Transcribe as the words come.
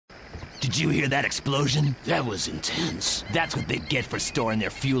Did you hear that explosion? That was intense. That's what they get for storing their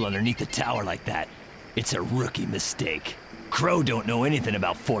fuel underneath the tower like that. It's a rookie mistake. Crow don't know anything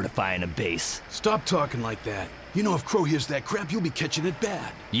about fortifying a base. Stop talking like that. You know if Crow hears that crap, you'll be catching it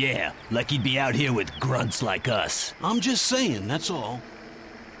bad. Yeah, like he'd be out here with grunts like us. I'm just saying, that's all.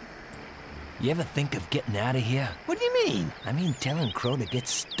 You ever think of getting out of here? What do you mean? I mean telling Crow to get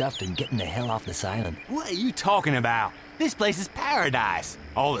stuffed and getting the hell off this island. What are you talking about? This place is paradise.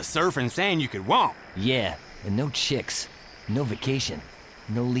 All the surf and sand you could want. Yeah, and no chicks, no vacation,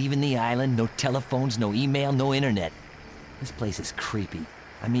 no leaving the island, no telephones, no email, no internet. This place is creepy.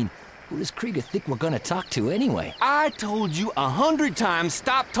 I mean, who does Krieger think we're gonna talk to anyway? I told you 100 times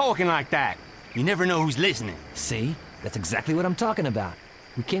stop talking like that. You never know who's listening. See? That's exactly what I'm talking about.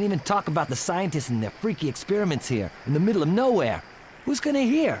 We can't even talk about the scientists and their freaky experiments here, in the middle of nowhere. Who's gonna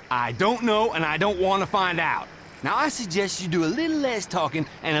hear? I don't know, and I don't want to find out. Now, I suggest you do a little less talking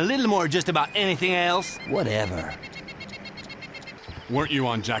and a little more just about anything else. Whatever. Weren't you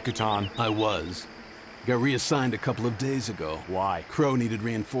on Jakutan? I was. Got reassigned a couple of days ago. Why? Crow needed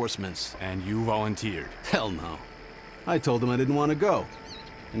reinforcements. And you volunteered? Hell no. I told them I didn't want to go.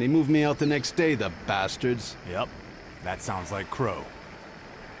 And they moved me out the next day, the bastards. Yep. That sounds like Crow.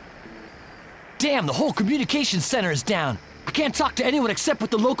 Damn, the whole communications center is down. I can't talk to anyone except with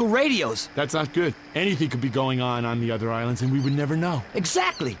the local radios. That's not good. Anything could be going on the other islands and we would never know.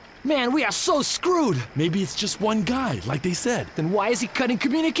 Exactly. Man, we are so screwed. Maybe it's just one guy, like they said. Then why is he cutting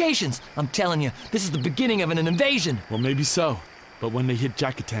communications? I'm telling you, this is the beginning of an invasion. Well, maybe so. But when they hit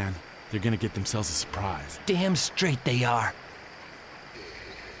Jakutan, they're gonna get themselves a surprise. Damn straight they are.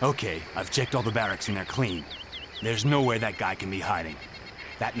 Okay, I've checked all the barracks and they're clean. There's nowhere that guy can be hiding.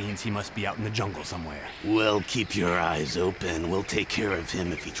 That means he must be out in the jungle somewhere. Well, keep your eyes open. We'll take care of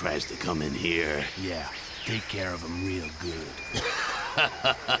him if he tries to come in here. Yeah, take care of him real good.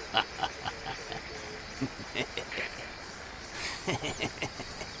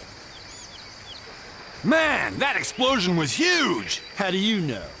 Man, that explosion was huge! How do you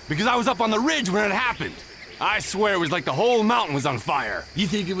know? Because I was up on the ridge when it happened. I swear it was like the whole mountain was on fire. You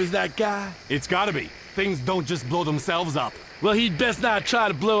think it was that guy? It's gotta be. Things don't just blow themselves up. Well, he'd best not try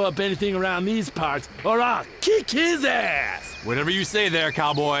to blow up anything around these parts, or I'll kick his ass! Whatever you say there,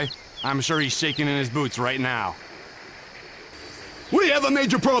 cowboy. I'm sure he's shaking in his boots right now. We have a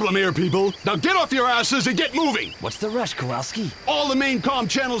major problem here, people. Now get off your asses and get moving. What's the rush, Kowalski? All the main comm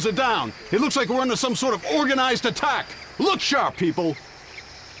channels are down. It looks like we're under some sort of organized attack. Look sharp, people.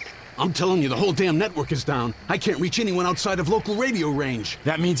 I'm telling you, the whole damn network is down. I can't reach anyone outside of local radio range.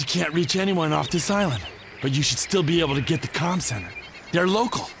 That means you can't reach anyone off this island. But you should still be able to get the comm center. They're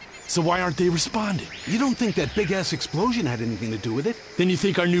local, so why aren't they responding? You don't think that big-ass explosion had anything to do with it? Then you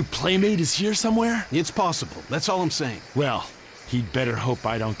think our new playmate is here somewhere? It's possible. That's all I'm saying. Well, he'd better hope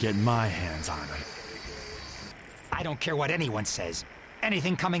I don't get my hands on him. I don't care what anyone says.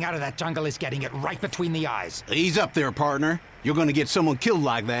 Anything coming out of that jungle is getting it right between the eyes. Ease up there, partner. You're gonna get someone killed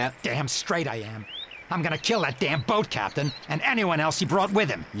like that. Damn straight I am. I'm gonna kill that damn boat captain and anyone else he brought with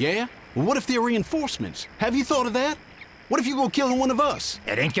him. Yeah? Well, what if they're reinforcements? Have you thought of that? What if you go killing one of us?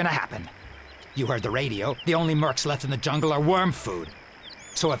 It ain't gonna happen. You heard the radio. The only mercs left in the jungle are worm food.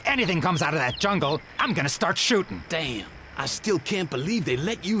 So if anything comes out of that jungle, I'm gonna start shooting. Damn, I still can't believe they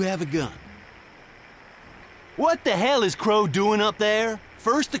let you have a gun. What the hell is Crow doing up there?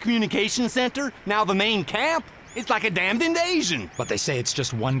 First the communication center, now the main camp? It's like a damned invasion. But they say it's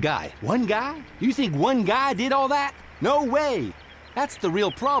just one guy. One guy? You think one guy did all that? No way. That's the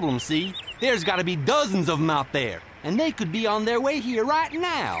real problem, see? There's gotta be dozens of them out there, and they could be on their way here right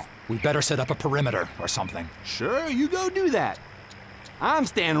now. We better set up a perimeter or something. Sure, you go do that. I'm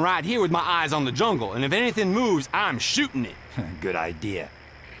standing right here with my eyes on the jungle, and if anything moves, I'm shooting it. Good idea.